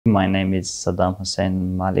My name is Sadams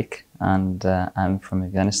Huseins Maleks, and I'm from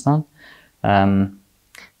Afghanistan.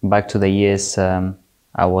 Back to the years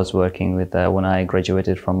I was working with when I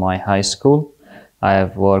graduated from my high school. I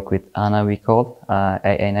have worked with ANA, we call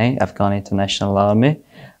ANA, Afghan International Army,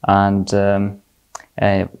 and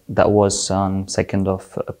that was on 2nd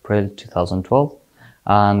of April 2012.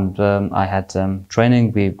 And I had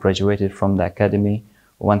training. We graduated from the academy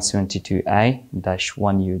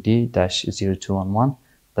 172A-1UD-0211.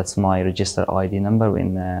 That's my registered ID number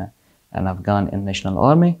in an Afghan National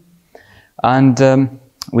Army. And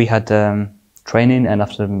we had training, and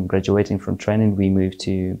after graduating from training, we moved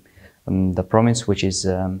to the province, which is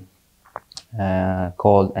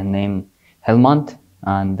called and named Helmand,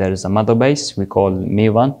 and there is a mother base we call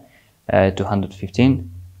Mevan 215.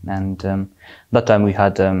 And that time we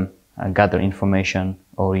had gather information,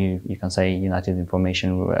 or you can say United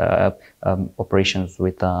Information operations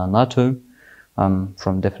with NATO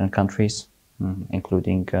from different countries,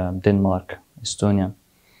 including Denmark, Estonia,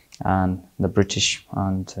 and the British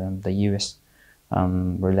and the US,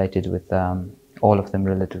 related with all of them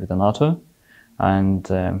related with the NATO. And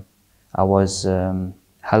I was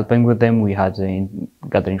helping with them. We had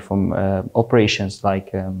gathering from operations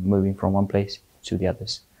like moving from one place to the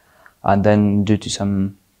others. And then due to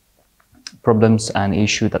some problems and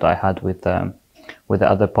issue that I had with the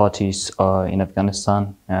other parties in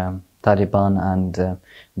Afghanistan, Taliban and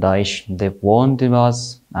Daesh, they warned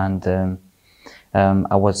us, and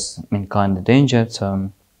I was in kind of danger. So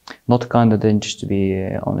not kind of danger, to be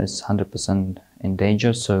honest, 100% in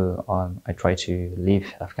danger. So I tried to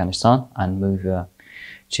leave Afghanistan and move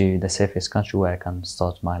to the safest country where I can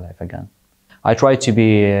start my life again. I tried to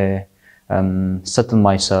be settle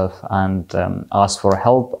myself and ask for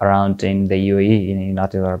help around in the UAE, in the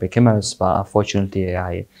United Arab Emirates, but unfortunately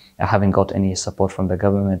I haven't got any support from the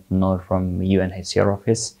government nor from UNHCR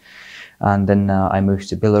office. And then I moved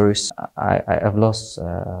to Belarus. I've lost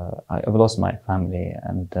my family,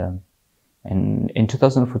 and in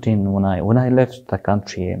 2014 when I left the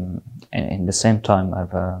country, in the same time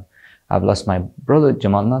I've lost my brother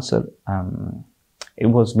Jamal Nasser. It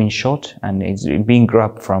was being shot, and it's being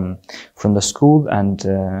grabbed from the school, and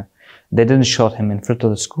they didn't shot him in front of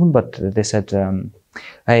the school, but they said,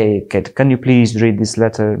 hey kid, can you please read this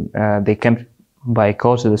letter? They came by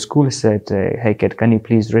car to the school. He said, hey kid, can you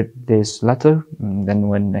please read this letter? And then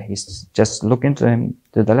when he's just looking to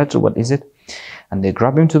the letter, what is it? And they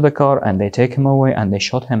grab him to the car and they take him away, and they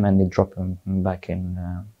shot him and they drop him back in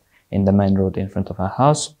the main road in front of our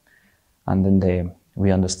house. And then we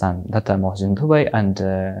understand that time I was in Dubai, and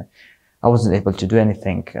I wasn't able to do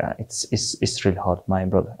anything. It's really hard, my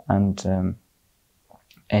brother. And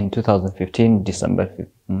in 2015, December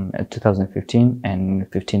 2015, and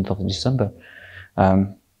 15th of December,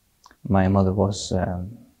 my mother was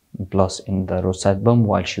lost in the roadside bomb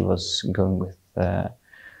while she was going with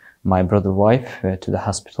my brother's wife to the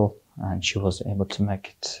hospital, and she was able to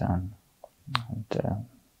make it. And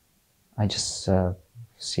I just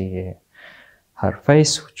see her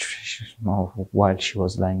face, while she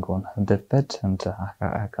was lying on her deathbed, and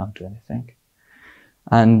I can't do anything.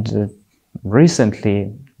 And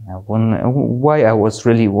recently, why I was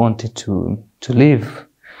really wanted to leave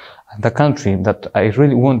the country, that I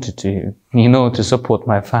really wanted to, to support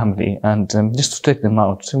my family and just to take them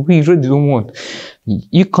out. So we really don't want.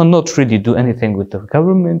 You cannot really do anything with the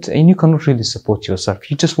government, and you cannot really support yourself.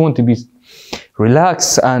 You just want to be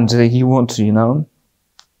relaxed, and you want to,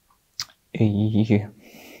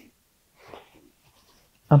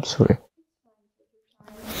 I'm sorry.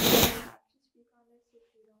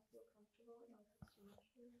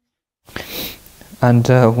 And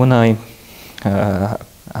when I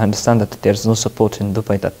understand that there's no support in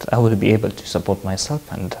Dubai, that I will be able to support myself,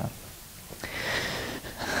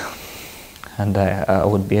 and I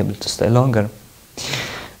would be able to stay longer.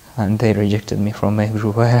 And they rejected me from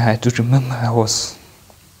everywhere. I do remember it was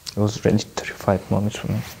really terrifying moment for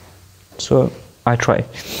me. So I tried.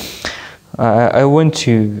 I went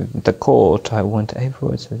to the court, I went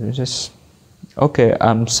everywhere. So it was just, okay,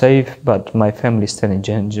 I'm safe, but my family is still in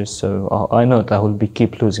danger. So I know that I will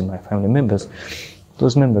keep losing my family members,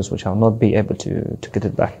 those members which I will not be able to get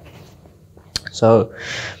it back. So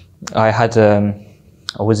I had a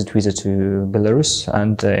visit visa to Belarus,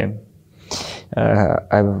 and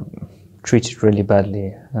I was treated really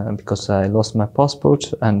badly because I lost my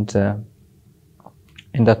passport, and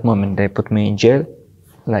in that moment they put me in jail,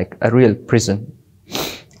 like a real prison.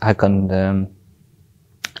 I can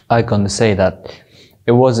say that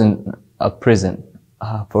it wasn't a prison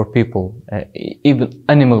for people. Even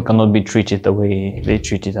animal cannot be treated the way they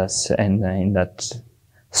treated us in that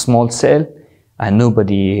small cell. and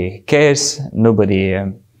nobody cares, nobody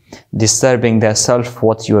disturbing themselves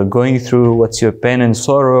what you are going through, what's your pain and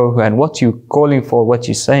sorrow, and what you're calling for, what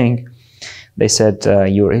you're saying. They said,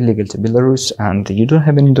 you're illegal to Belarus and you don't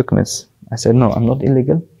have any documents. I said, no, I'm not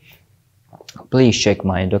illegal. Please check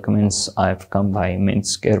my documents. I've come by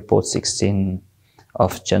Minsk airport 16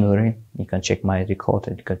 of January. You can check my record,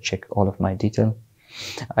 you can check all of my detail.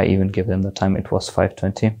 I even gave them the time. It was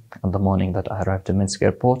 5:20 in the morning that I arrived at Minsk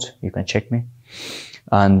airport. You can check me.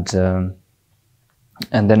 And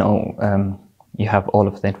then you have all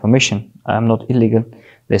of the information. I'm not illegal.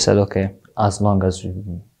 They said, okay, as long as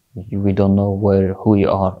we don't know who you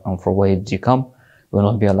are and from where did you come, we'll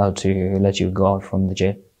not be allowed to let you go out from the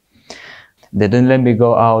jail. They didn't let me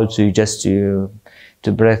go out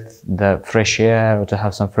to breathe the fresh air or to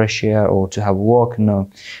have some fresh air or to have walk. No,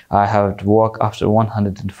 I had to walk after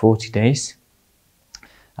 140 days,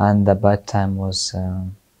 and the bad time was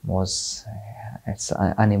it's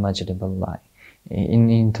unimaginable. Like in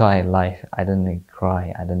entire life, I didn't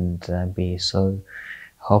cry. I didn't be so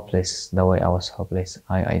hopeless the way I was hopeless.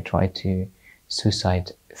 I tried to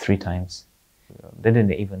suicide 3 times. They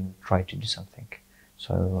didn't even try to do something.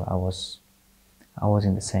 So I was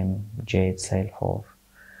in the same jail cell for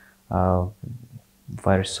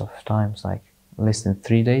various of times, like less than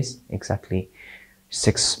 3 days, exactly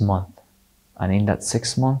 6 months. And in that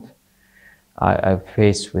 6 months, I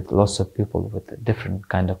faced with lots of people with different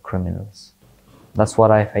kind of criminals. That's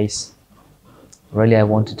what I face. Really, I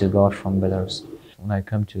wanted to go out from Belarus. When I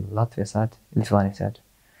come to Latvia side, Lithuania side,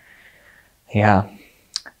 yeah,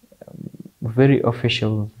 very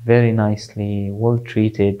official, very nicely, well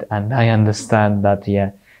treated, and I understand that,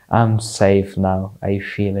 yeah, I'm safe now. I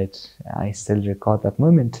feel it. I still record that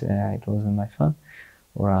moment. It was on my phone,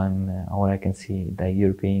 where I can see the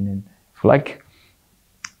European flag,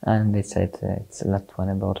 and they said it's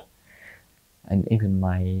Lithuania border. And even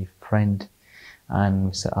my friend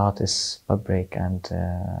and Mr. Artist Public and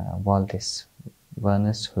Waldis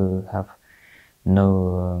Wellness, who have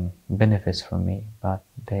no benefits from me, but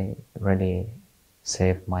they really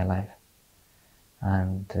saved my life.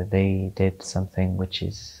 And they did something which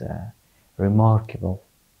is remarkable,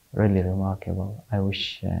 really remarkable. I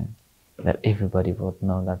wish that everybody would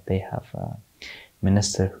know that they have a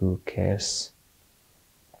minister who cares.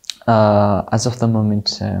 As of the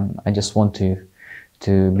moment, I just want to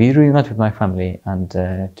be reunited with my family and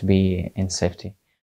to be in safety.